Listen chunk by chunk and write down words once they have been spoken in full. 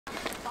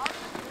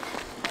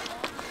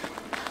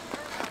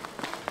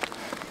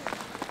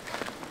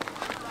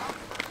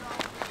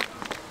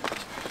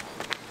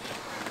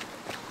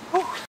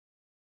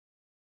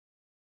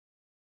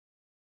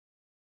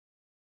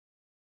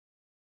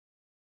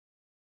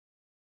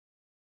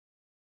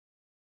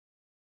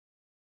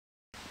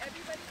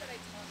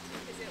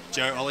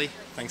Joe, Ollie,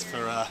 thanks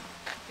for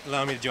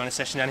allowing me to join a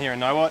session down here in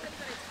Niwot.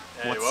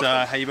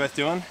 Hey, how you both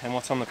doing, and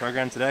what's on the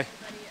program today?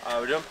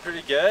 We're doing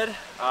pretty good.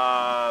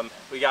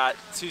 We got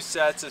 2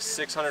 sets of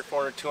 600,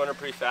 400, 200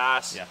 pretty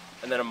fast,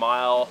 and then a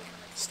mile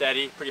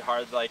steady, pretty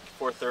hard, like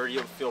 430.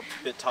 It'll feel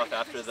a bit tough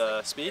after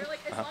the speed,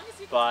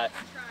 but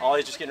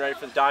Ollie's just getting ready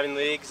for the diving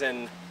leagues,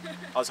 and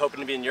I was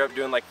hoping to be in Europe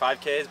doing like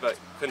 5Ks, but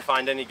couldn't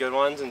find any good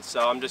ones, and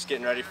so I'm just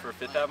getting ready for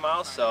 5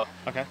 miles. So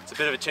it's a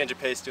bit of a change of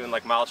pace doing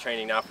like mile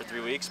training now for 3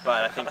 weeks,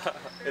 but I think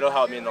it'll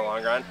help me in the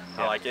long run.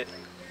 I like it.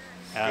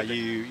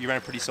 You ran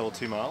a pretty solid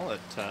 2 mile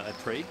at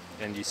pre,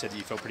 and you said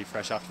you felt pretty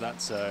fresh after that,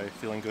 so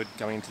feeling good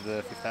going into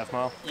the 5th half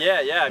mile?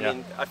 Yeah, I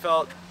mean, I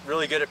felt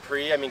really good at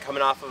pre. I mean,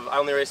 coming off of, I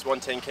only raced 1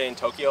 10K in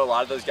Tokyo. A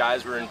lot of those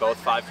guys were in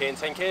both 5K and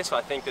 10K, so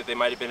I think that they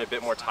might have been a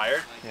bit more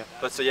tired.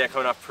 But so yeah,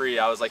 coming off pre,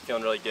 I was like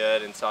feeling really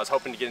good, and so I was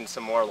hoping to get in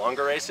some more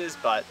longer races,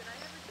 but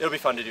it'll be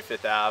fun to do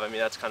 5th Ave. I mean,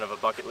 that's kind of a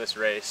bucket list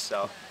race,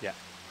 so. Yeah.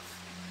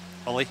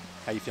 Ollie,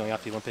 how are you feeling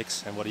after the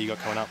Olympics, and what do you got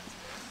coming up?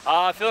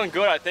 Feeling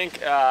good. I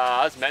think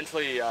I was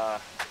mentally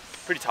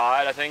pretty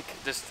tired. I think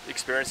just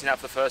experiencing that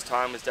for the first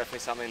time was definitely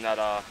something that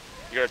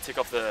you got to tick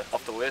off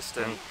the list,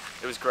 and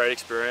it was a great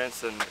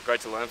experience and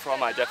great to learn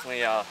from. I definitely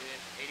had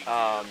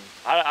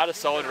a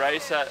solid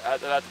race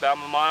at the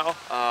Bama mile.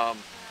 I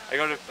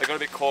got a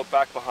bit caught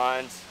back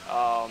behind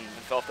and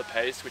fell off the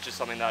pace, which is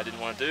something that I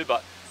didn't want to do,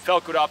 but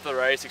felt good after the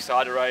race.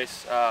 Excited to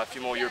race a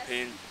few more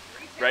European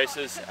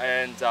races,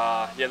 and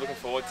yeah, looking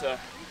forward to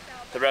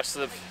the rest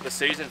of the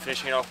season,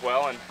 finishing it off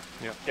well, and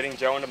getting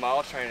Joe into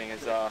mile training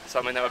is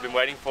something that I've been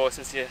waiting for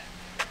since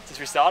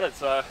we started.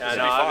 So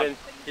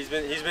he's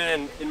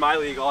been in my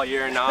league all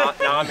year, and now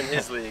I'm in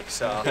his league.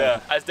 So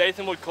yeah, as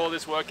Dathan would call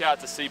this workout,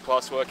 it's a C+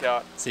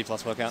 workout. C+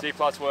 workout. C+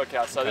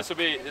 workout. So this will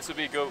be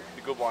a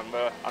good one.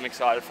 I'm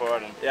excited for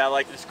it, and yeah,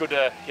 like it's good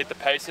to hit the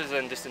paces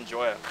and just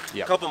enjoy it.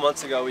 A couple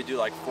months ago, we do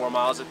like 4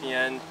 miles at the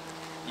end,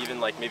 even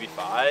like maybe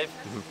 5,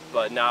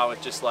 but now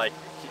it's just like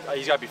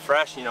he's got to be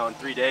fresh, you know, in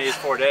 3 days,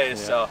 4 days.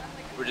 So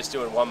we're just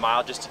doing 1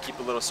 mile just to keep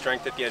a little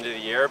strength at the end of the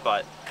year.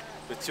 But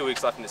with 2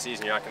 weeks left in the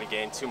season, you're not going to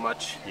gain too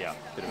much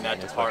in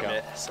that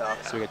department. So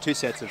we got 2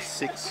 sets of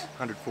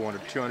 600,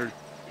 400, 200,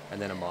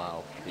 and then a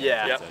mile.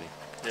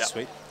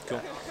 Sweet, cool.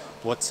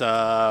 What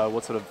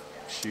sort of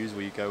shoes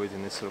will you go with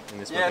in this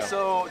workout? Yeah,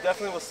 so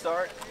definitely we'll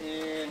start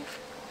in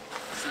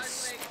some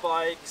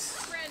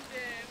spikes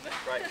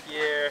right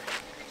here.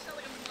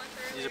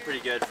 These are pretty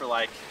good for,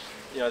 like,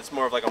 you know, it's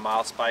more of like a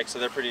mile spike, so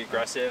they're pretty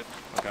aggressive.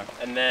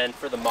 And then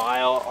for the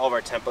mile, all of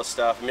our tempo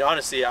stuff. I mean,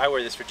 honestly, I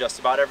wear this for just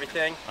about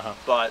everything,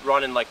 but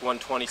running like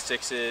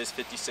 126s,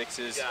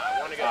 56s,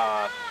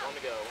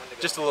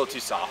 just a little too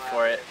soft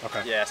for it.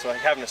 Yeah, so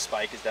like having a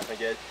spike is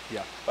definitely good.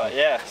 But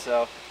yeah,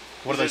 so.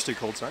 What are those two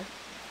called, sorry?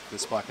 The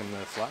spike and the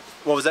flat?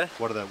 What was that?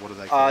 What are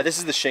they called? This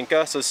is the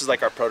Shinka, so this is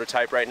like our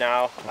prototype right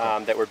now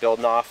that we're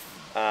building off.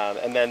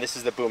 And then this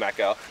is the Boom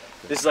Echo.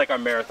 This is like our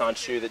marathon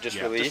shoe that just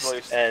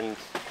released. And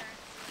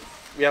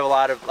we have a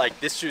lot of, like,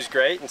 this shoe's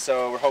great, and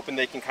so we're hoping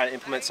they can kind of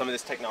implement some of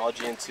this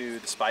technology into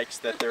the spikes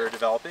that they're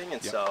developing,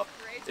 and so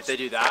if they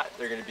do that,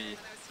 they're going to be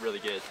really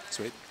good.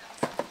 Sweet.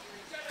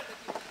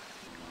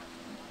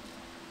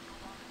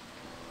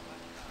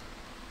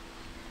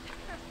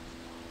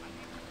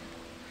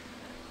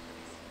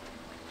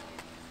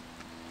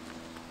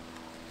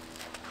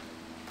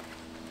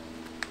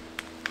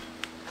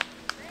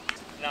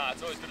 Nah,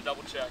 it's always good to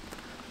double check.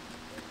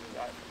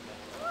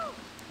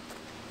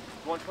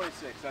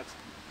 126, that's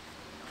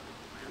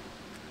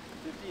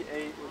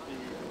 58 would be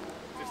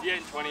 58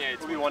 and 28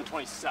 would be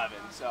 127,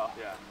 so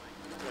yeah.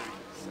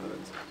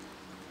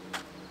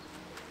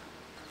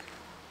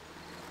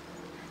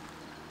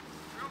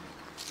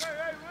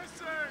 Hey,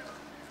 listen!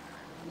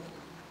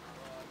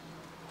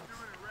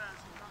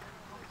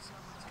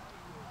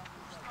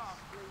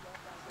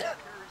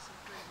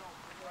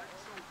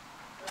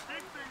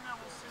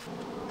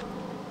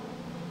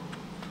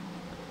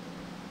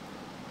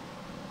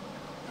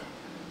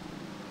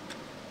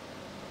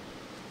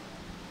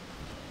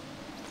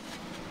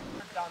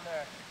 down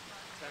there.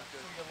 So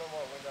we get a little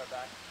more wind at our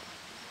back.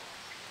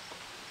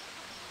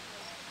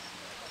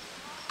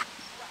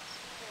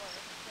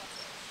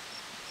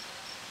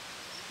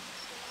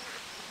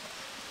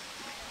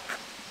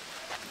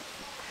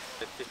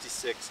 At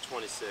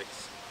 56.26.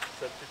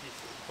 So 50,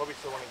 probably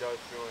still want to go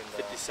through in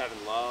 57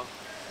 low.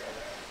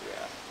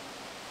 Yeah.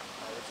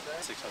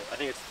 600. I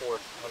think it's 400,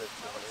 200.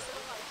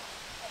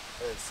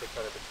 And then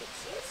 600 between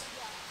sets.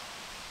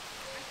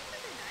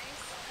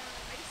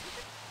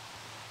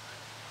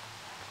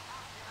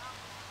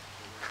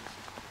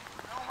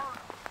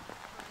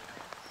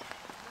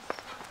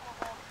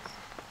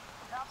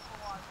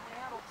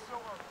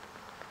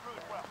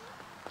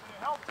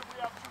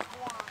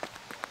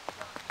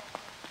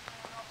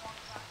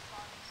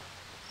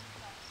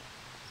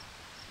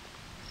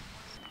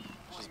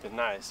 She's been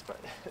nice, but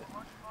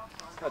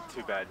it's not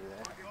too bad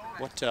today.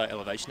 What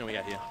elevation are we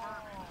at here?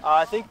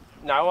 I think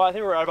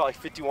we're at about like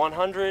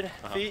 5,100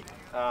 feet.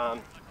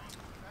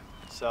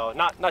 So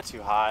not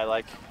too high,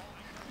 like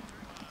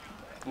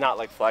not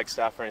like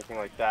Flagstaff or anything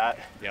like that.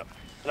 Yep.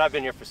 And I've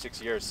been here for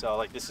 6 years, so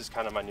like this is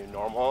kind of my new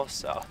normal.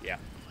 So yeah,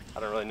 I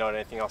don't really know what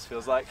anything else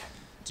feels like.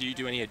 Do you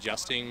do any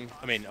adjusting?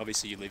 I mean,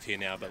 obviously you live here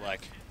now, but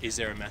like, is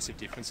there a massive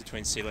difference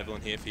between sea level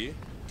and here for you,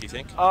 do you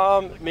think?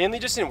 Mainly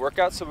just in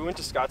workouts. So we went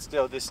to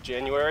Scottsdale this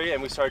January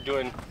and we started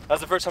doing, that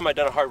was the first time I'd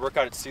done a hard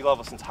workout at sea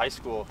level since high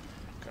school.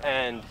 Okay.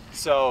 And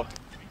so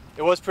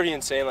it was pretty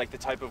insane, like the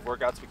type of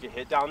workouts we could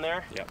hit down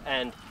there. Yep.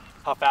 And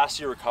how fast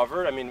you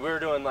recovered. I mean, we were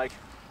doing like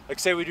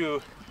say we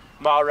do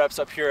mile reps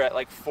up here at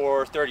like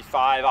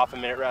 4:35 off a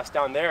minute rest.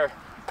 Down there,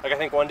 like I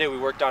think one day we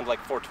worked down to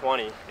like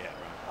 4:20. Yeah.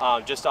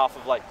 Right. Just off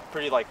of like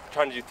pretty like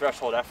trying to do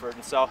threshold effort.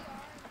 And so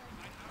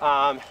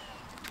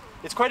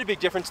it's quite a big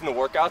difference in the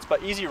workouts,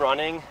 but easy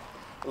running,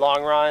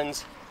 long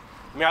runs.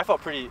 I mean, I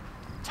felt pretty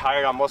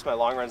tired on most of my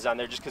long runs down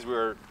there just because we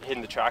were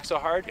hitting the track so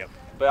hard. Yep.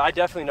 But I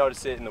definitely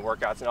noticed it in the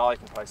workouts, and all I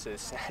can probably say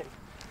is the same.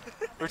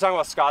 We were talking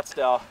about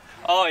Scottsdale.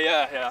 Oh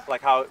yeah, yeah.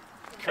 Like how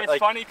it's like,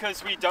 funny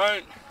because we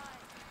don't.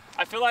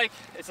 I feel like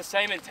it's the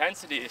same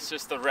intensity. It's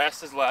just the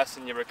rest is less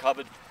and you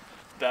recovered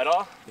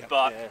better. Yep.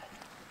 But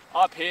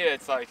up here,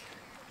 it's like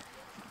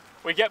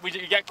you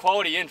get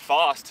quality in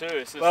fast too.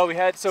 It's just we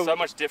had so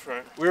much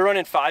different. We were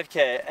running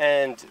 5K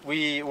and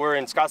we were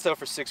in Scottsdale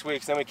for 6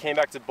 weeks. Then we came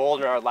back to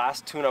Boulder, our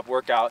last tune-up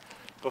workout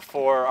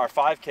before our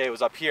 5K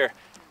was up here.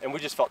 And we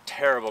just felt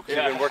terrible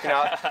because we've been working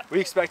out. We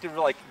expected,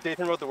 like,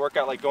 Dathan wrote the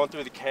workout, like, going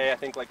through the K, I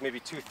think, like, maybe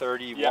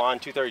 231,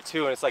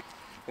 232. And it's like,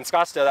 in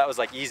Scottsdale, that was,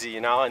 like, easy,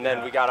 you know? And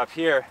then we got up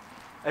here,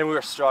 and we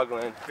were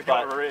struggling. We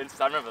got rinsed.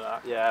 I remember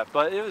that. Yeah,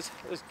 but it was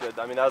good.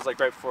 I mean, that was,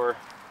 like, right before,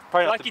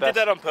 probably not like the you best.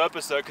 did that on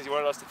purpose, though, because you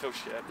wanted us to feel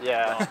shit.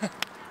 Yeah.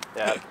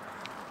 Yeah.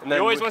 And then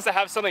he always wants to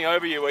have something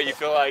over you where you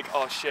feel like,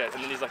 oh shit,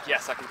 and then he's like,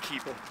 yes, I can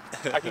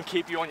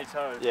keep you on your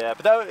toes. Yeah,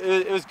 but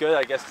it was good,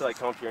 I guess, to like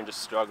come up here and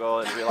just struggle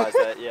and realize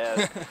that,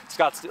 yeah,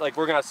 Scott's like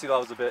we're gonna see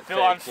levels a bit.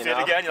 Feel I'm fit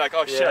again. You're like,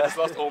 oh shit, I just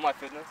lost all my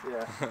fitness.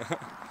 Yeah.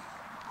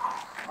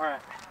 All right.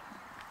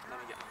 Let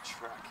me get my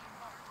track.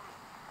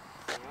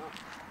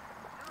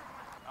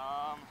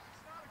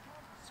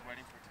 Just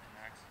waiting for it to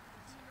connect.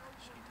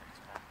 Shouldn't take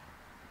too long.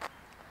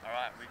 All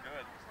right, we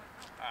good.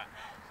 All right.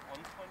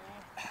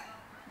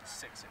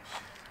 126-ish.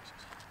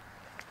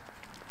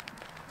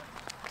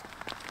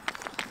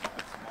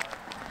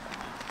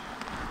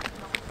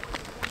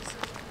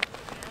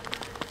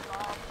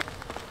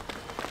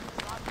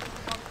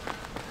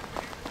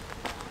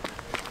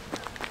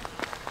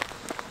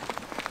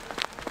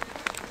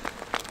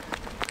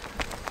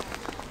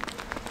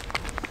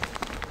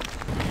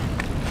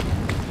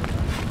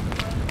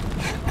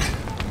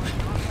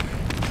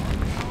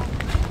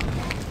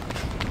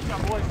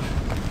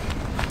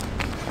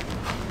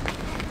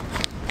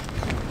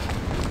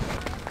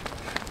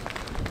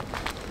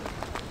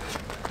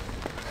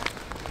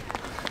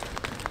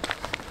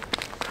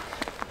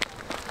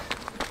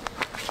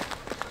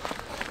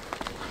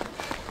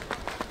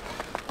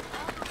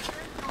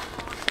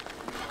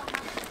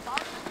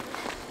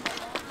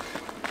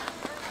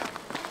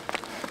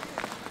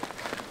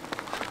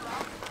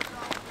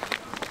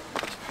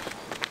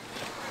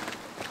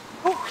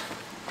 Whew.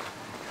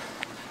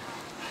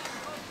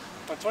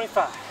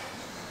 125.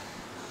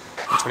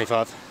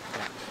 125.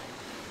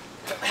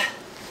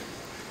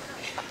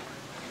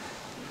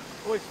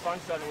 Always fun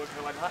starting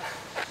working like that.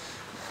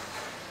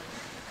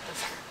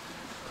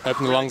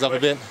 Open the lungs up a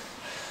bit.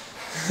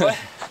 What?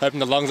 Open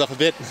the lungs up a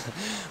bit.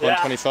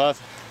 125.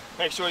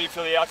 Make sure you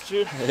feel the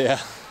altitude. Yeah.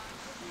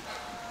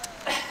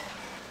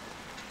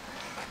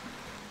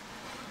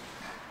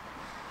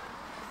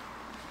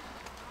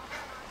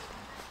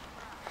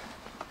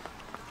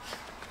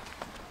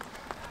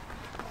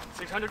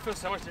 $600 feels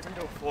so much different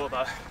to a 4,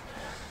 though.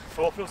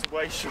 4 feels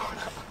way shorter.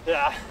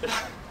 Yeah.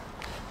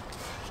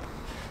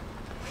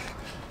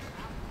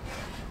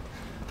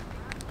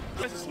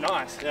 This is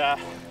nice. Yeah.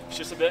 It's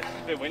just a bit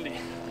windy.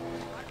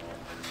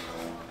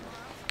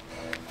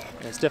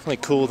 It's definitely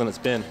cooler than it's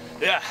been.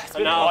 Yeah, it's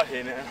been hot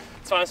here, man.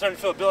 It's fine. I'm starting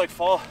to feel a bit like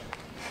fall.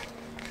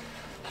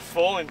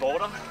 Fall in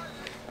Boulder?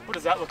 What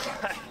does that look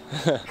like?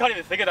 I can't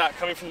even think of that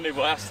coming from the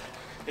Midwest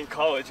in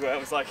college, where it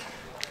was like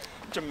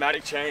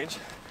dramatic change.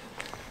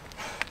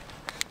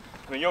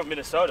 I mean, you're a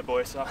Minnesota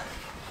boy, so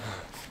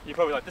you're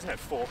probably like, there's no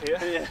fall here.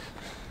 Yeah.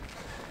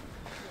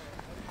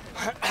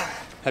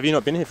 Have you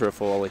not been here for a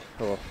fall, Ollie?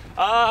 Or?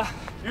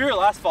 You were here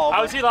last fall.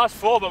 I was here last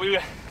fall, but we were...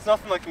 It's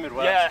nothing like the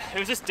Midwest. Yeah, it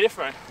was just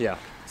different. Yeah.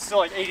 It's still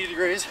like 80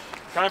 degrees.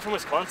 Coming from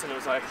Wisconsin, it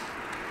was like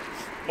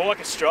more like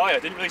Australia.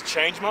 It didn't really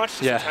change much,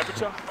 just the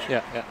temperature.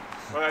 Yeah, yeah.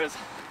 Whereas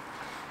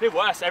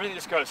Midwest, everything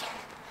just goes,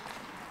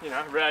 you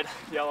know, red,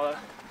 yellow,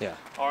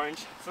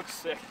 orange. It looks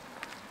sick.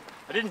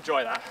 I did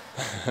enjoy that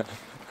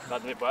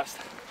about the Midwest.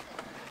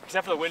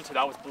 Except for the winter,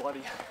 that was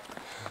bloody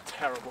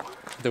terrible.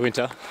 The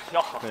winter?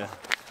 No. Yeah.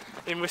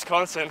 In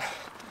Wisconsin,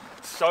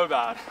 so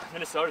bad.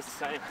 Minnesota's the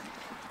same.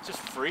 It's just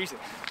freezing.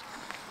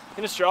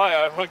 In Australia,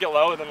 I won't get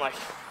lower than like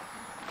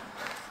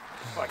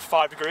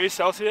 5 degrees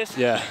Celsius.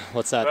 Yeah,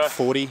 what's that,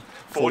 40?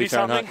 40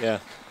 Fahrenheit? something? Yeah.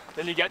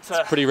 Then you get to...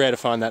 It's pretty rare to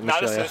find that in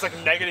Madison, Australia. it's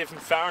like negative in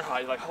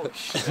Fahrenheit. You're like, holy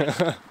shit.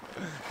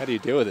 How do you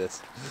deal with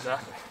this?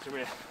 Exactly.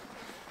 We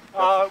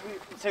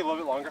take a little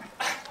bit longer.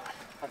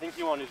 I think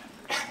you wanted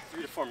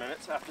 3 to 4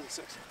 minutes after the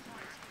 6.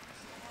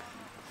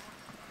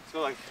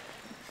 So like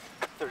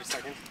 30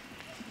 seconds.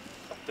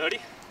 30?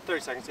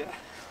 30 seconds, yeah.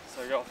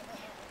 So go.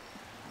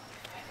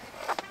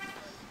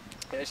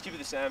 Yeah, just keep it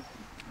the same.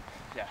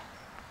 Yeah.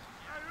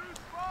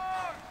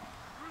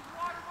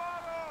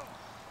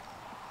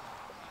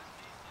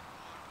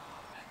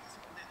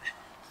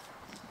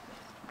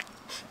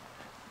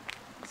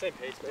 Same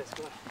pace,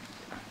 basically.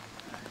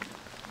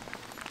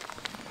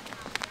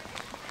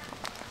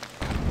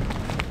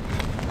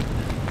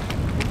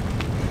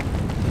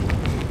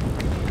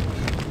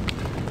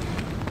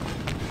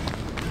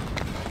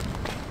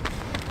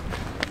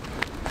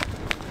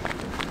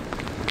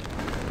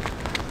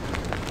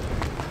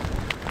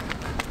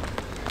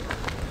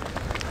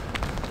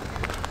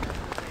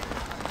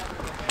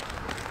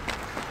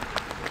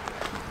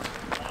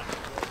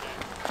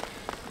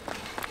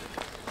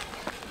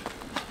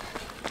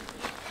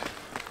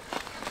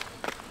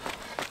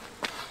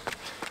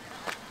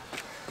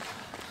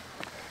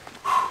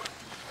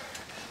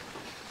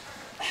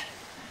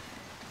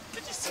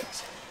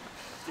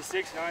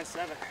 Six, 9,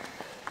 7.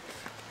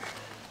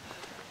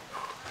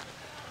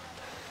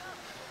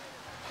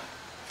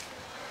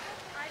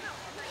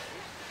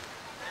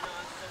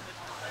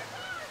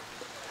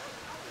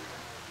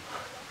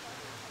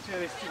 Do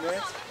these 2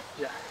 minutes?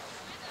 Yeah.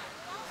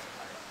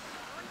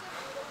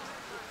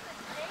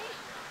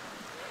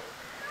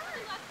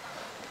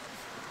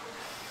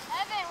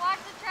 Evan, watch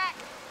the track.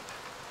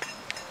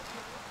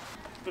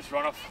 Just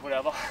run off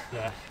whatever.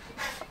 Yeah.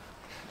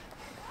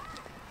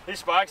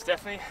 These bikes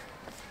definitely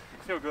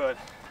feel good,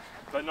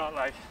 but not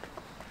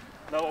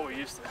what we're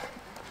used to.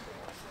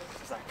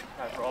 Just like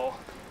that roll.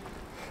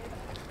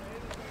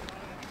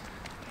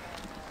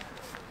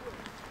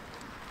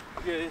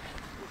 Good.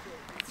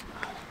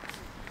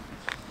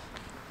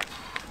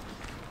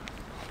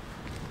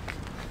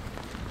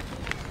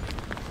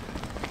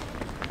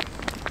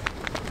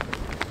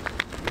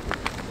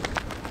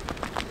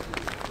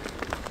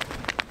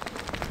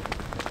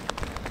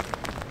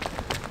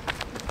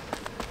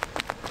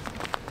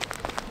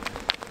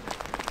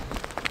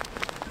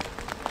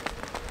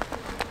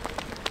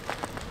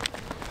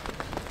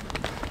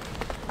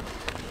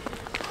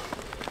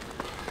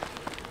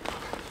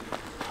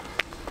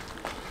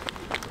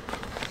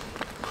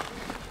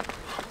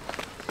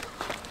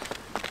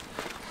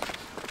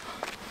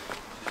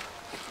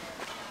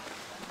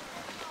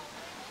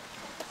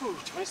 Ooh,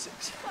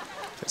 26.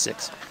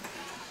 26.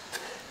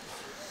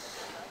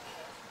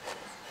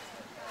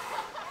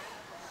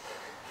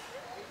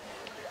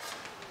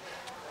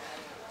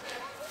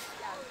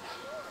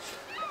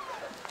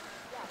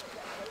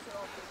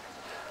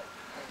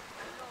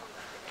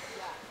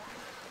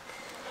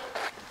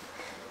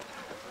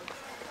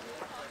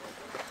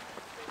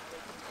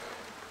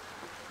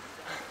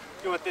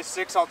 You want this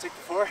 6? I'll take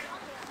the 4.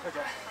 Okay.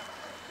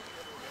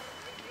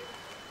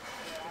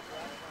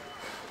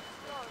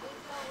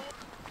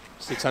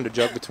 $600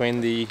 jog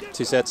between the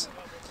 2 sets.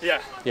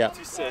 Yeah. Yeah.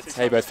 2 sets.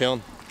 How you both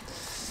feeling?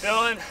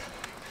 Feeling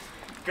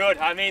good.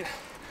 I mean,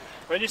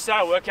 when you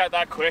start a workout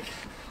that quick,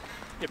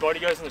 your body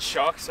goes into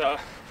shock. So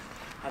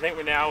I think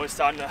we're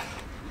starting to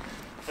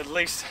at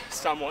least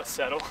somewhat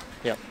settle.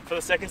 Yep. For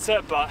the second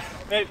set, but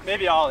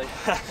Maybe Ollie.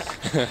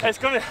 it's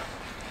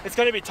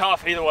gonna be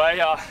tough either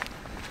way.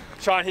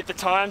 Try and hit the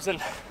times,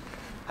 and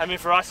I mean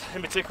for us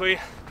in particular,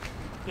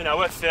 you know,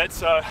 we're fit,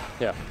 so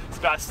Yeah. it's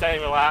about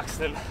staying relaxed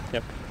and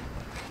Yep.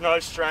 no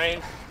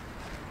strain.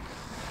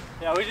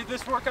 Yeah, we did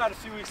this workout a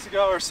few weeks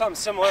ago or something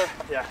similar,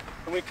 Yeah.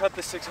 and we cut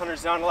the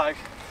 600s down to like,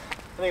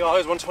 I think Ollie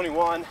was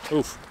 121.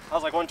 Oof. I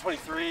was like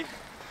 123.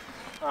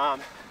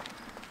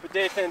 But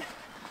Dathan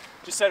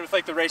just said with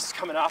like the races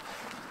coming up,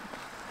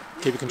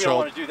 Keep it we don't controlled.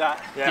 want to do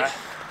that. Yeah.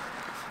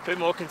 A bit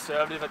more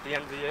conservative at the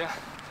end of the year.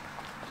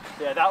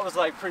 Yeah, that was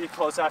like pretty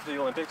close after the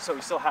Olympics, so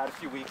we still had a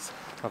few weeks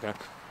Okay.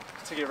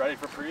 to get ready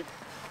for pre.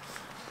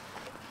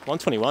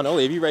 121.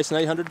 Ollie, have you raced an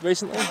 800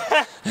 recently?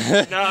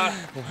 No.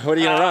 What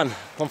are you going to run?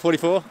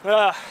 144?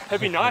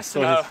 It'd be nice to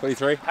know.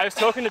 43? I was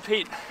talking to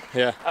Pete,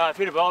 Yeah.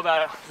 Peter Bell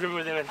about it. I was rooming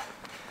with him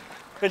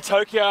in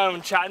Tokyo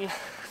and chatting.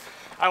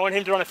 I want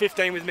him to run a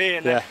 15 with me,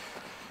 and then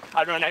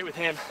I'd run an 8 with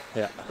him.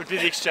 Yeah. Would be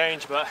the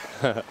exchange, but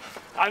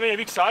I mean, it'd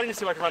be exciting to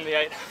see if I can run the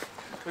 8.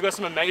 We've got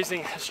some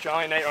amazing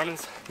Australian 8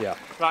 runners Yeah.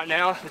 right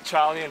now, with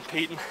Charlie and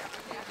Pete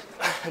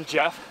and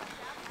Jeff.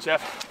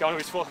 Jeff going to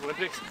his 4th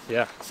Olympics.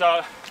 Yeah.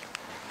 So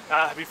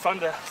it'd be fun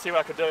to see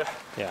what I could do.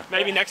 Yeah.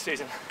 Maybe next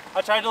season.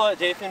 I tried to let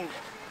Dathan,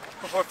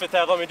 before 5th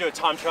Ave, let me do a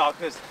time trial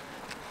because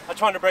I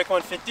tried to break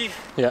 150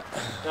 Yeah.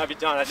 and I'd be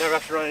done. I'd never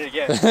have to run it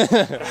again.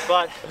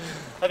 But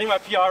I think my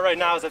PR right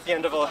now is at the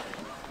end of a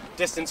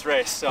distance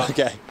race. So.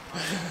 Okay.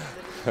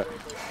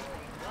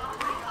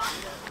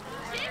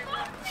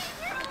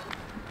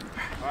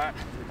 All right,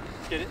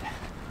 let's get it.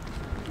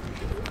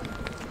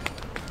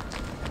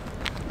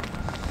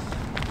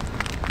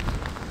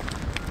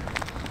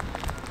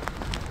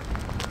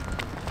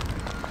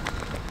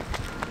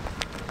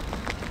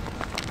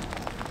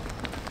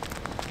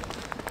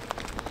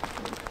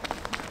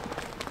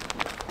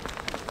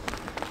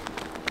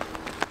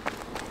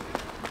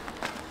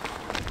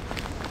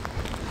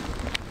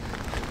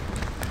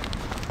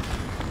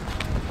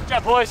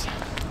 job, boys.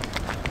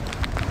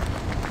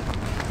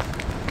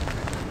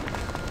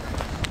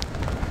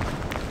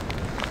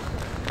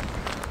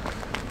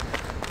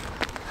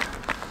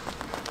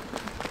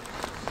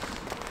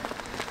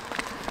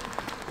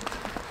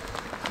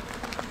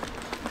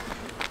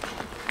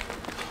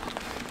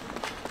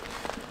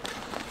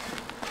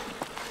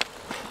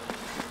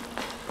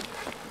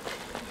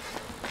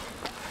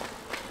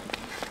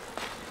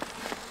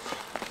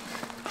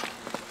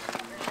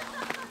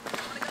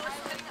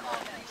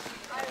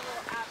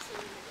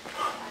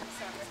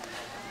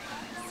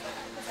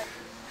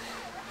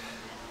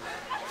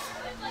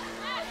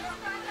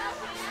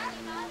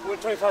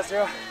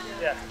 $125.0.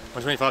 Yeah.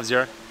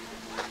 125.0.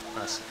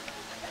 Nice.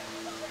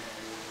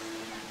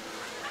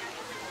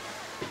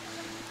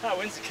 That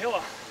wind's a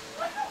killer.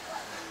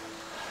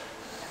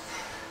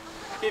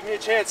 Give me a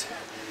chance.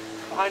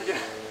 Behind you.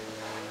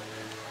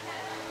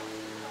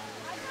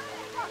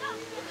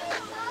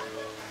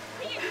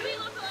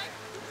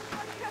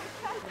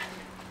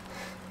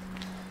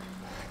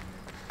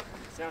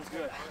 Sounds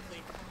good,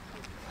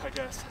 I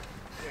guess.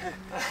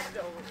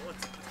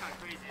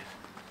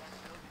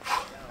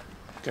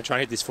 Gonna try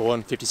and hit this 4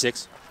 on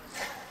 56.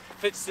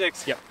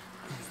 56. Yep.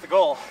 It's the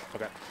goal.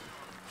 Okay.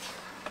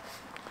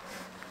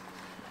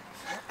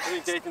 I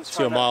think Dathan's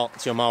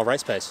It's your mile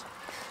race pace.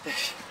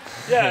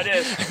 Yeah, it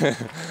is.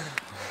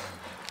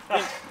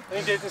 I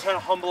think Dathan's trying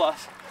to humble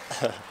us.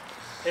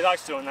 He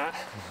likes doing that.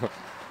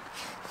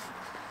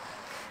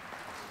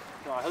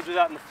 No, he'll do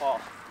that in the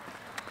fall.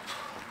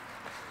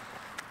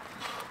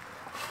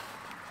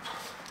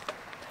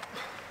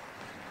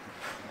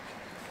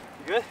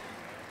 You good?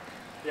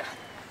 Yeah.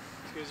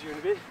 As good as you're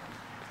gonna be? As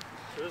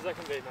good as I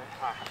can be, mate.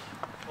 Alright.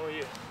 How are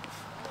you?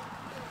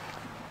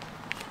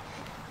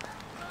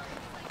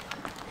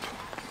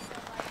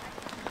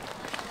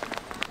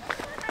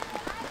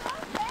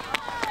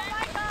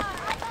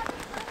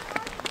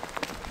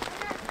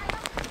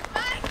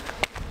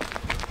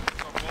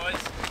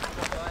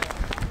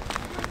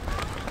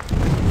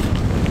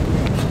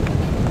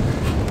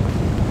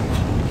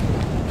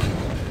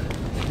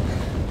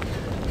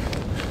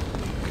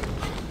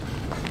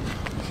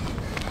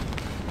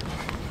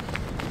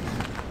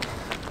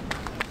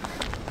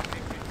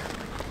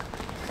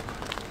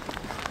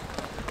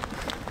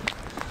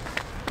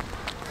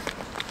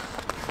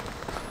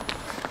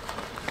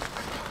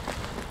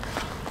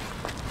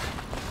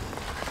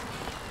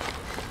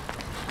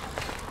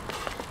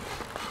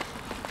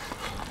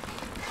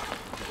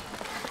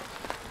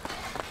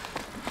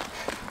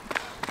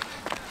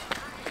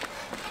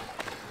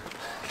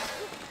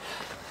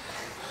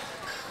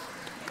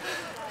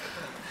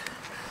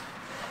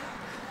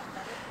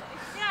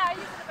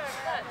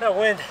 No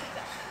wind.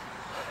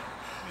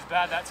 It was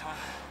bad that time.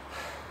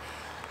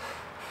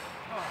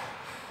 Oh.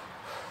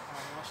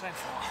 What's that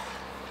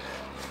for?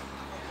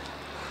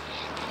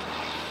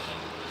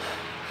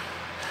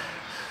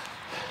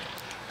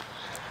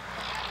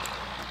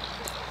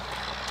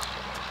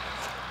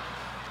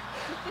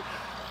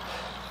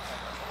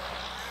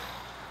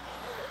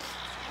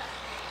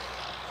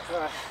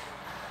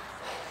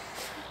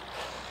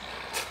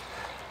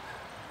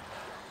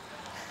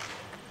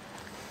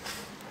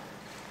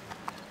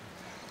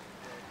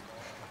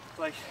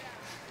 Like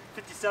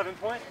 57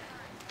 point.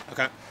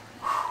 Okay.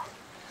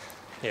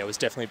 Yeah, it was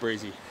definitely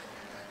breezy.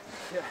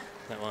 Yeah.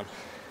 That one.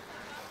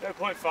 No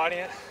point fighting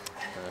it.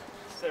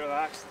 Stay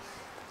relaxed.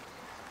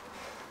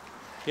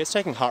 You guys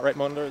taking heart rate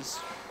monitors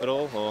at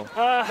all, or?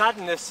 Not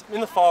in this.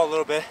 In the fall a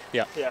little bit.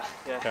 Yeah. Yeah.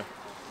 Yeah. Okay.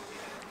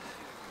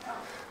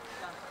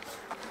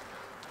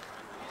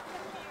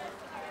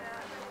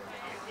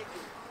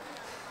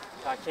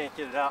 I can't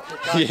get it out.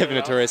 You have a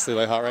notoriously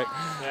low heart rate.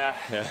 Yeah.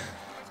 Yeah.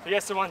 If he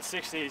gets to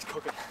 160, he's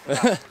cooking.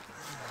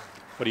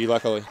 What do you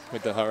like, Ollie,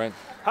 with the heart rate?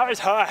 Heart rate's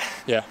high.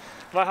 Yeah.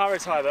 My heart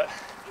rate's high, but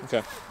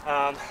Okay.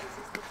 I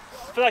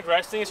feel like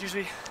resting is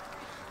usually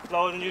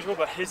lower than usual,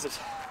 but his is.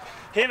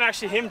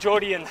 Him,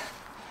 Jordy, and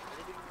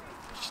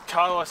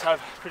Carlos have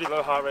pretty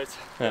low heart rates.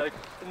 Yeah. Like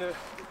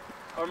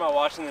or am I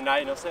watching the night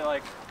and it'll say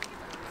like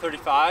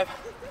 35,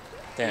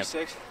 Damn.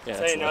 36. Yeah, That's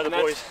how you know the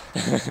that's-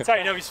 boys. That's how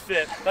you know he's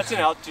fit. That's an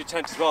altitude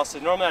tent as well. So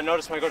normally I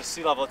notice when I go to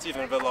sea level it's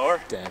even a bit lower.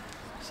 Damn.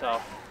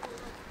 So.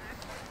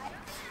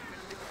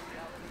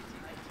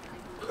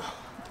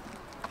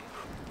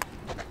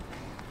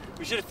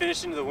 We should have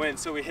finished into the wind,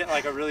 so we hit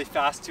like a really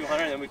fast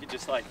 200, and then we could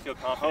just like feel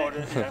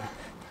confident. Yeah.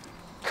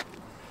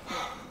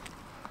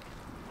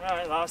 All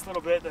right, last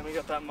little bit, then we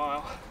got that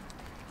mile.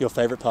 Your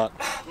favorite part?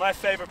 My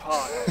favorite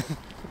part.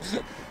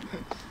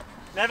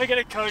 Never get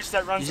a coach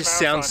that runs You a just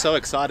marathon. sound so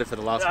excited for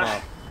the last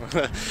Yeah.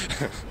 mile.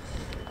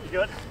 You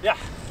good? Yeah.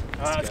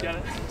 All right, let's get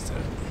it.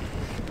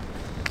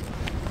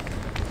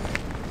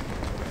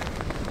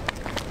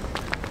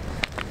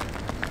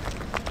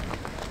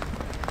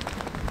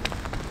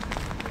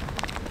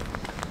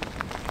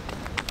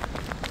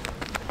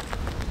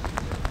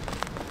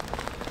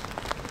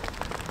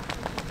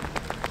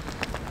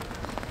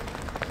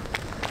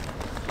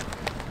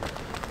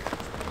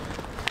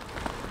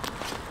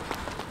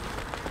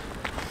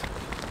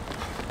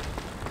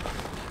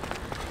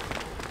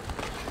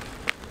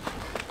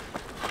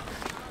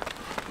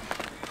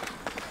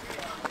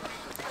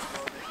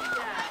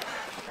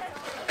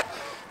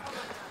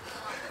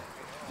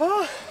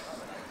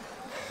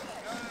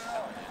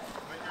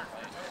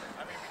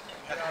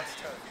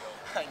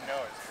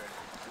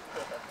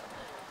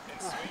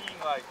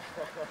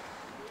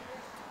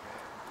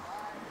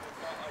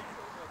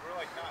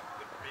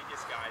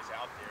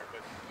 here,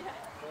 but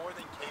more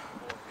than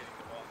capable of hitting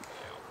the ball in the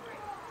outfield.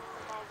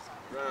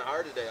 Running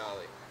hard today,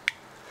 Ollie.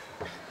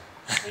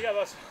 You got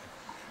lost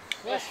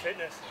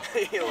fitness.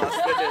 You lost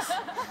fitness.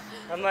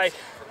 I'm like,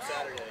 From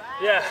Saturday.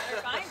 yeah.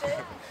 Find it.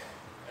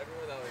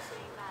 Everyone always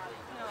says,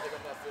 I think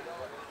I'm not fit. I'm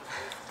running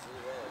just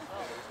really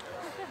well.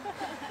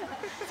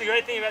 It's a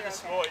great thing about this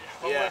sport.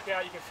 One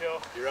workout you can feel.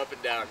 You're up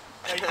and down.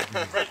 Like, you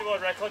break the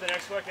world record, the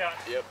next workout.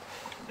 Yep.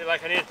 You're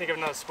like, I need to think of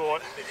another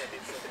sport.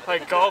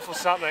 Like golf or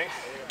something. I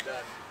think I'm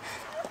done.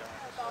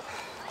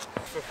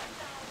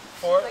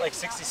 Like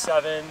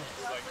 67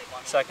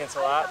 seconds a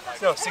lap.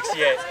 No,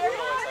 68.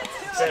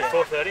 Say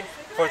 4:30?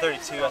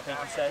 4:32, I think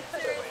he said.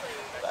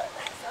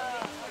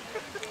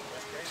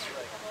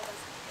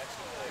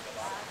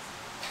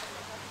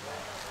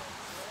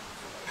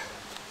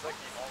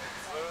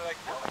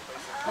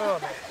 Oh,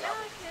 man.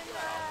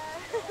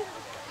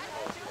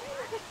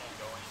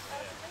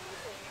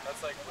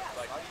 That's like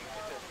how do you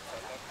get there?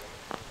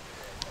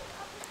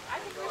 I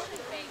think we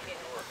should make it.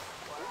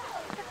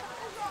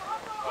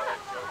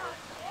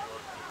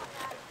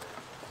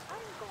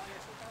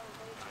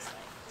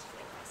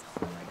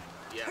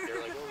 Yeah,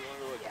 they're like, oh, we want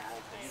to go like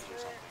Maltese or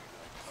something.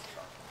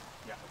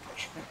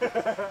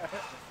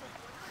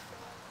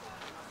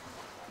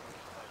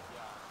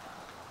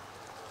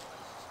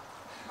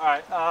 All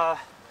right, I'll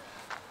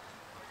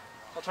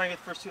try and get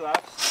the first 2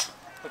 laps.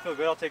 If I feel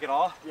good, I'll take it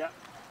all. Yeah.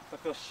 If I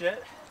feel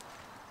shit,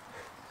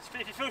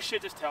 If you feel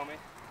shit, just tell me.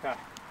 okay.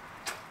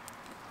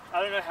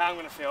 I don't know how I'm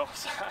going to feel,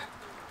 so I'm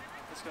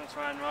just going to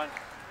try and run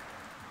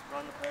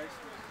the pace.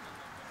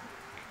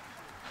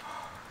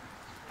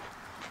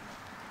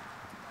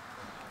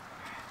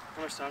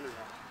 How much time do we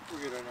have? We're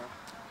good right now.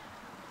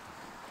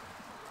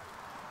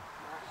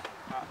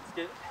 All right, let's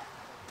get it.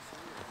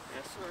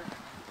 Yes, sir.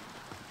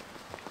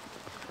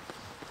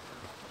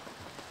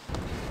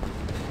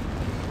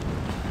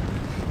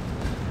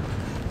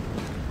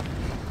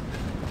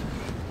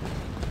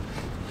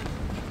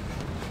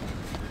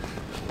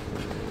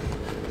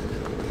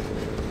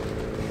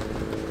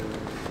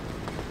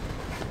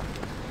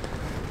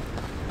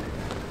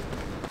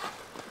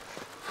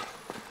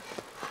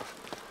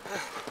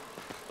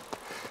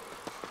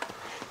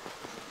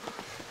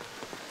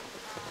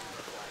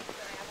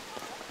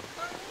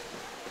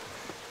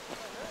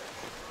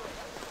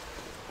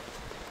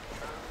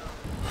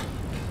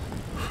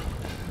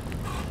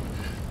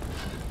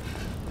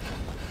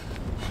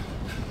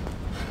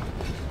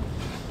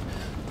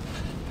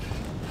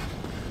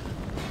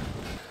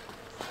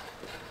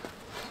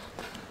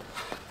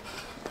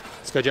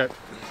 Let's go, Joe.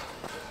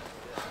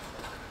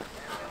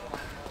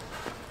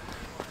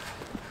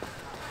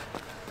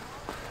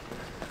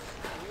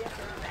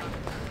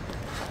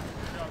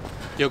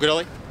 You all good,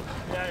 Ollie?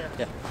 Yeah.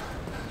 Yeah.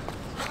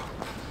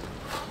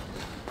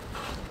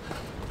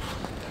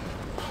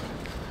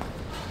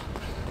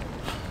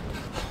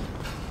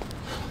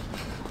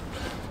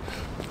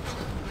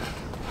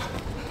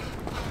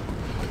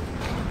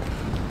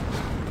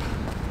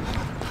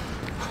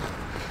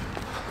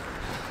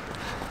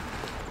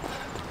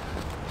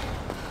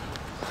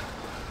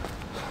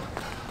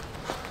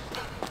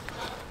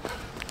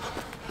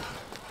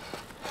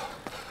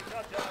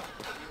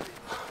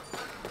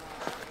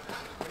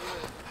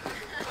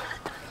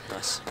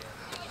 Nice.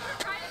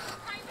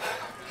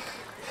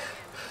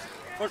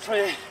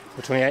 4:28.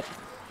 4:28.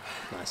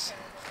 Nice.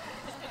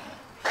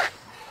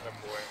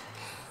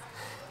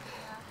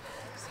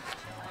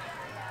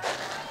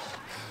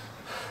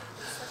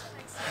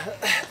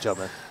 Good job,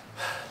 man.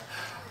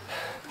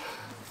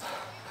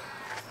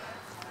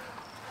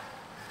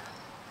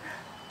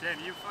 Damn,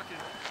 you fucking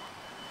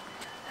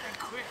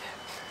quick.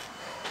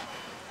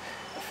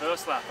 The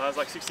first lap, I was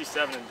like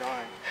 67 and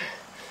dying.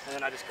 And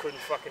then I just couldn't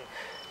fucking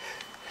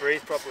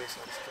breathe properly,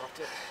 so I just dropped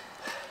it.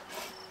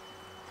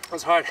 It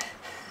was hard.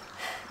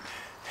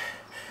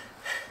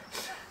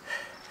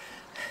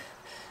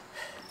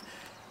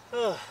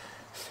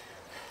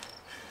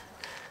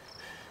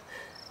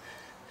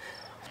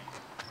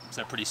 Is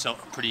that pretty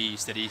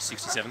steady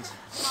 67s?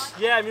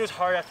 Yeah, I mean, it was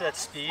hard after that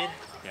speed.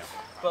 Yeah.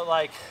 But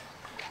like,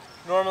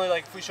 normally,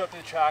 like if we show up to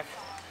the track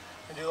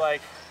and do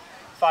like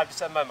 5 to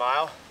 7 by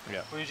mile,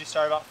 we usually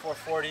start about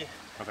 4:40.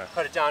 Okay.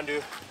 Cut it down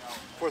to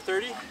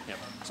 4:30. Yep.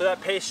 So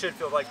that pace should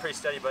feel like pretty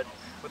steady, but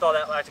with all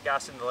that lactic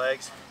acid in the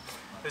legs,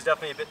 it was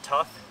definitely a bit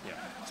tough. Yeah.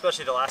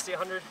 Especially the last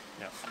 800.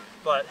 Yeah.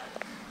 But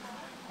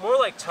more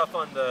like tough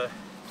on the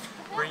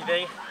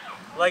breathing.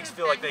 Legs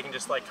feel like they can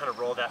just like kind of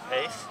roll that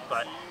pace,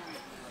 but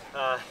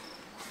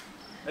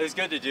it was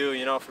good to do,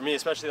 you know, for me,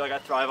 especially like I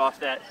thrive off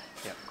that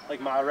like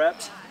mile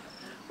reps,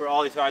 where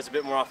Ollie thrives a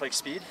bit more off like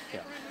speed.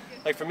 Yeah.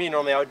 Like for me,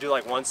 normally I would do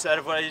like one set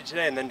of what I did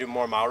today and then do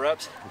more mile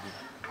reps.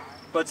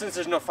 But since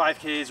there's no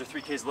 5Ks or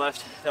 3Ks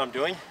left that I'm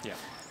doing,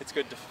 it's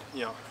good to,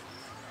 you know,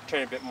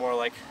 train a bit more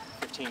like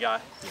 15 guy.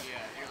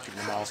 Given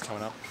the miles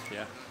coming up.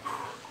 Yeah.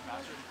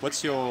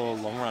 What's your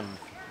long run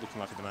looking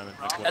like at the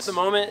moment? Like At the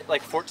moment,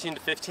 like 14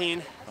 to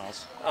 15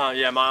 miles.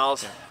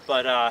 miles. Yeah.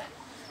 But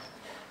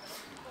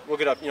we'll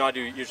get up. You know, I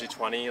do usually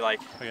 20 like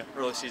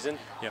early season.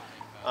 Yep.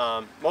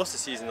 Most of the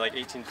season like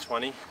 18 to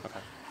 20. Okay.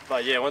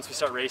 But yeah, once we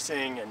start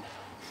racing, and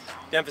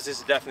the emphasis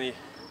is definitely,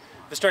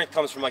 the strength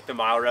comes from like the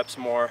mile reps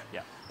more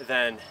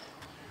than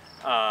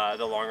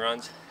the long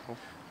runs. Cool.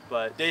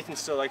 But Dathan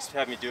still likes to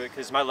have me do it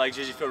because my legs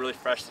usually feel really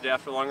fresh today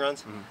after long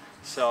runs.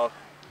 So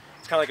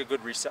it's kind of like a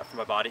good reset for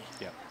my body.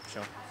 Yeah,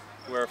 sure.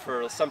 Where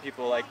for some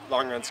people, like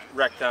long runs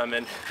wreck them,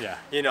 and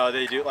you know,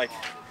 they do like,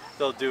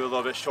 they'll do a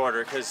little bit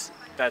shorter because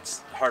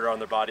that's harder on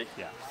their body.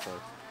 Yeah. So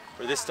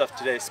for this stuff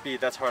today,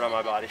 speed, that's hard on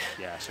my body.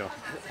 Yeah, sure.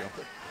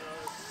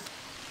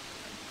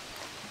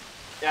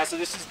 Yeah, so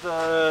this is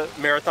the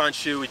marathon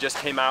shoe we just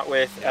came out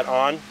with at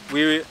On.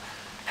 We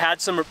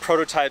had some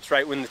prototypes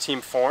right when the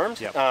team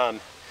formed,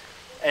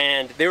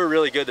 and they were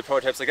really good, the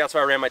prototypes. Like that's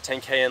why I ran my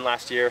 10K in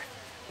last year.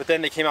 But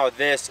then they came out with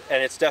this,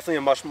 and it's definitely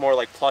a much more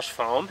like plush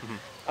foam.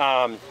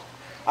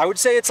 I would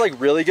say it's like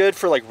really good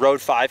for like road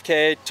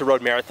 5K to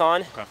road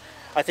marathon. Okay.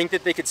 I think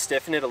that they could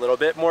stiffen it a little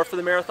bit more for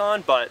the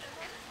marathon, but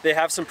they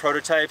have some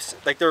prototypes,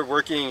 like they're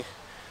working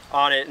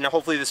on it, and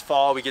hopefully this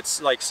fall we get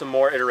like some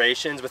more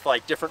iterations with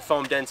like different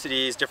foam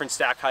densities, different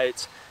stack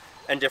heights,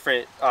 and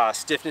different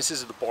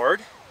stiffnesses of the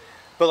board.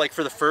 But like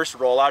for the first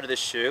rollout of this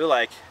shoe,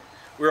 like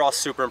we were all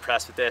super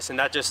impressed with this, and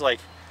that just like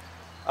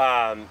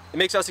it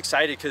makes us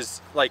excited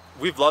because like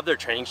we've loved their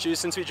training shoes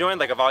since we joined.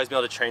 Like I've always been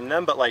able to train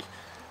them, but like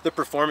the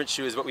performance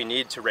shoe is what we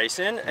need to race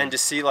in, and to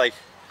see like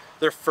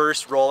their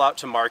first rollout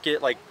to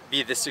market like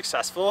be this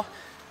successful,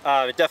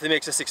 it definitely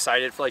makes us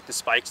excited for like the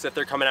spikes that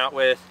they're coming out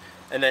with,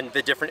 and then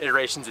the different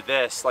iterations of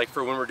this, like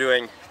for when we're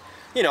doing,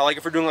 you know, like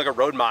if we're doing like a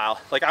road mile,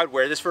 like I would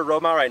wear this for a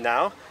road mile right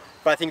now,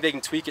 but I think they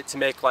can tweak it to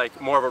make like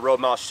more of a road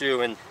mile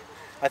shoe, and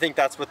I think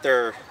that's what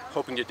they're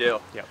hoping to do.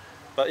 Yep.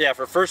 But yeah,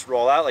 for first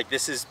rollout, like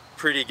this is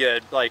pretty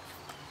good, like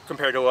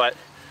compared to what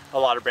a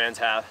lot of brands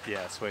have.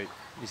 Yeah, sweet.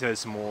 You said there's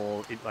some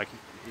more like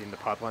in the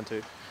pipeline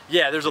too?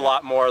 Yeah, there's a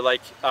lot more,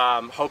 like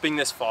hoping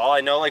this fall.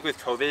 I know like with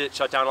COVID it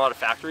shut down a lot of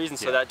factories, and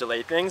so that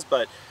delayed things,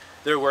 but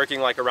they're working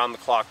like around the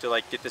clock to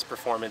like get this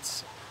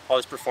performance, all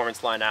this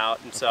performance line out,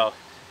 and so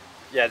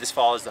yeah, this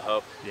fall is the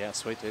hope. Yeah,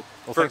 sweet dude.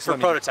 Well, for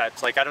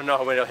prototypes, like I don't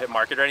know when it'll hit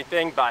market or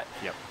anything, but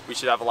we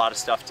should have a lot of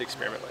stuff to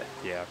experiment with.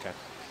 Yeah, okay.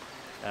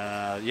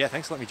 Yeah,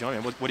 thanks for letting me join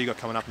in. What do you got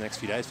coming up in the next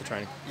few days for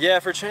training? Yeah,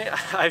 for training, I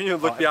haven't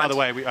even looked beyond.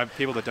 By the way,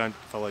 people that don't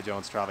follow Joe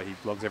on Strava, he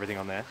blogs everything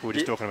on there. We were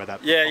just talking about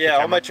that. Yeah,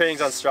 all my training's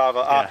on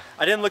Strava.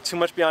 I didn't look too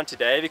much beyond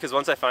today because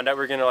once I found out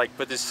we were gonna like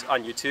put this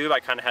on YouTube, I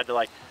kind of had to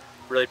like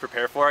really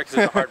prepare for it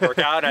because it's a hard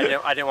workout. And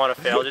I didn't want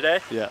to fail today.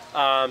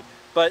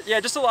 But yeah,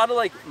 just a lot of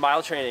like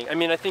mile training. I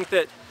mean, I think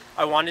that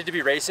I wanted to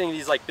be racing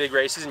these like big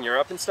races in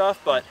Europe and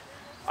stuff, but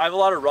I have a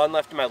lot of run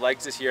left in my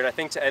legs this year, and I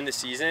think to end the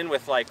season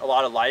with like a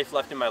lot of life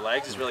left in my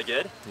legs is really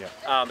good.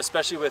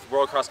 Especially with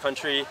World Cross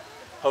Country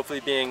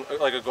hopefully being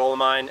like a goal of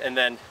mine, and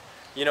then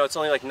you know it's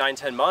only like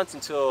 9-10 months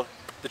until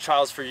the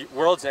trials for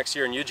Worlds next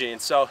year in Eugene.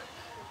 So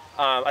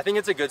I think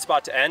it's a good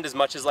spot to end, as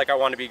much as like I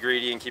want to be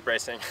greedy and keep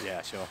racing.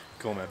 Yeah, sure.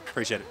 Cool, man.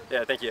 Appreciate it.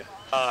 Yeah, thank you.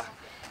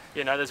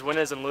 You know, there's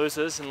winners and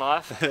losers in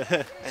life,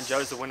 and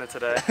Joe's the winner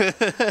today.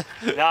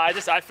 No,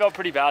 I felt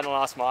pretty bad in the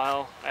last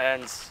mile,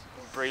 and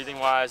breathing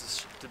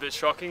wise it's a bit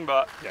shocking,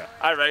 but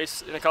I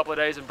raced in a couple of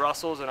days in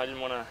Brussels and I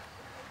didn't want to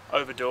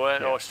overdo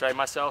it or strain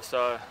myself,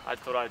 so I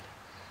thought I'd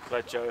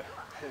let Joe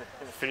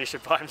finish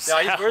it by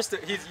himself. No,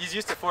 he's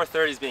used to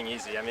 4:30s being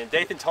easy. I mean,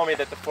 Dathan told me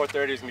that the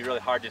 4:30 was gonna be really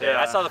hard today.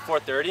 I saw the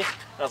 4:30 and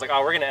I was like,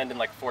 oh, we're gonna end in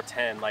like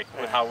 4:10, like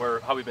with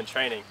how we've been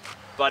training.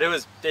 But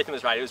Dathan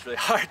was right, it was really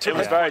hard. It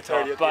was very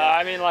tough, but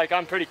I mean, like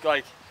I'm pretty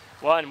like,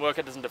 one,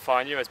 workout doesn't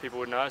define you, as people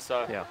would know,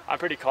 so I'm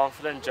pretty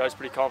confident, Joe's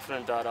pretty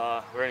confident that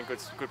we're in a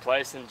good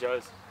place, and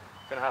Joe's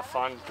going to have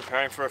fun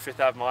preparing for a 5th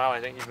Ave mile. I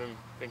think you've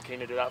been keen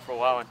to do that for a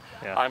while, and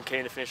I'm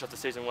keen to finish off the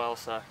season well.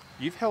 So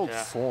you've held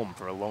form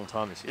for a long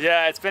time this year.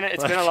 Yeah, it's been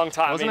a long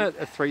time. Wasn't it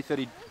a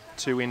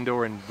 3:32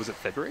 indoor in, was it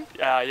February?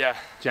 Yeah.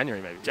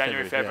 January maybe.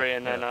 January, February,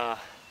 and then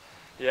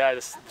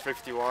this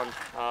 3:51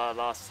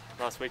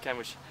 last weekend,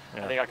 which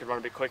I think I could run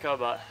a bit quicker,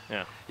 but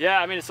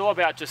I mean, it's all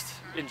about just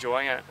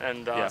enjoying it,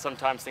 and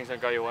sometimes things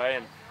don't go your way,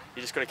 and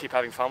you just got to keep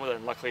having fun with it.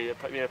 And luckily,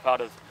 being a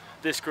part of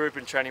this group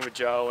and training with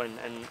Joe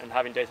and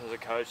having Dathan as a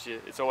coach,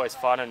 it's always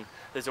fun, and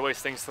there's always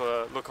things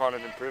to look on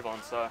and improve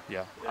on. So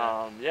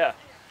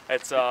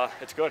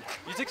it's good.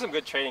 You took some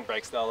good training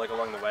breaks though, like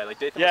along the way. Like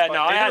Dathan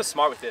was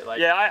smart with it.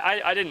 Like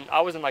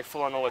I wasn't like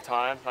full on all the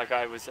time. Like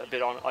I was a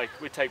bit on, like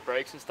we'd take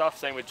breaks and stuff.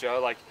 Same with Joe.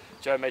 Like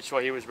Joe made sure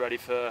he was ready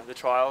for the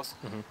trials,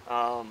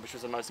 which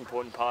was the most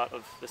important part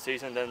of the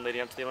season, then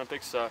leading up to the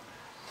Olympics. So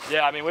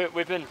yeah, I mean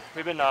we've been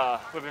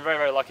very,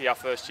 very lucky our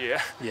first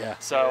year.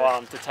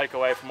 So to take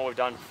away from what we've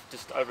done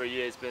just over a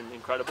year has been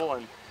incredible,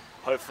 and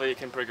hopefully it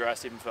can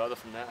progress even further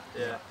from there.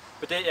 Yeah.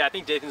 But I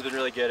think Dathan's been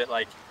really good at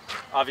like,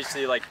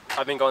 obviously like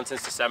I've been going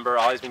since December,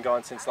 Ollie's been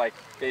going since like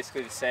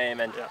basically the same,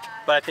 and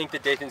but I think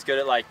that Dathan's good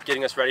at like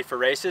getting us ready for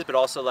races, but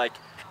also like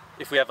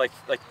if we have like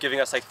giving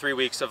us like 3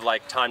 weeks of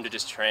like time to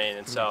just train,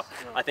 and so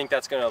I think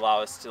that's going to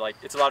allow us to like,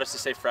 it's allowed us to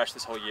stay fresh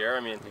this whole year. I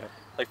mean,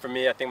 like for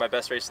me, I think my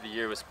best race of the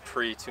year was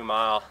pre-2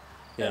 mile,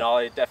 and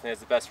Ollie definitely has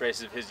the best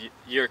races of his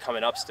year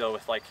coming up still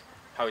with like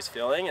how he's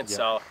feeling, and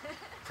so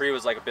Pre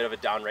was like a bit of a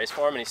down race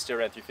for him, and he still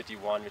ran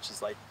 3:51, which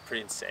is like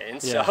pretty insane.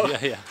 Yeah, so.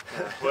 yeah.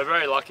 We're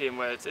very lucky, and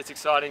it's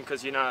exciting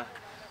because, you know,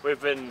 we've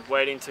been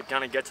waiting to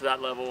kind of get to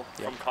that level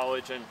from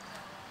college, and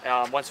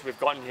once we've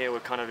gotten here, we're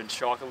kind of in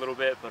shock a little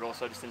bit, but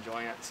also just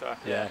enjoying it. So,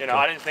 you know,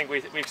 I didn't think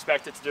we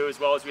expected to do as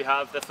well as we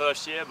have the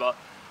first year, but,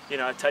 you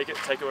know, take it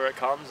where it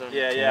comes. And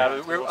I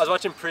was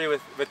watching Pre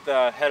with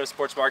the head of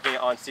sports marketing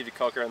on Steve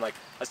DeCoker, and like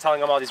I was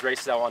telling him all these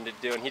races I wanted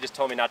to do, and he just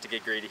told me not to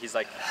get greedy. He's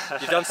like,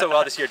 "You've done so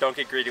well this year, don't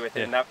get greedy with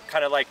it." And that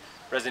kind of like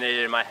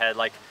resonated in my head.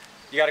 Like,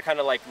 you got to kind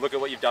of like look at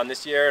what you've done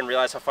this year and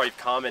realize how far you've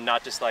come, and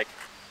not just like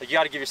you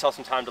got to give yourself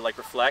some time to like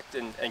reflect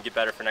and get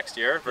better for next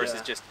year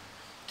versus just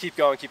keep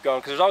going,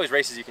 because there's always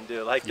races you can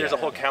do. Like there's a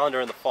whole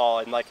calendar in the fall,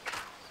 and like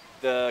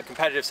the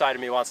competitive side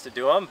of me wants to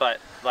do them, but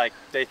like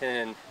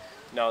Dathan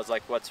knows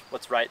like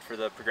what's right for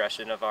the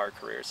progression of our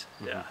careers.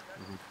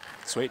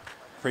 Sweet.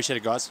 Appreciate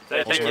it, guys.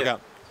 Thank you.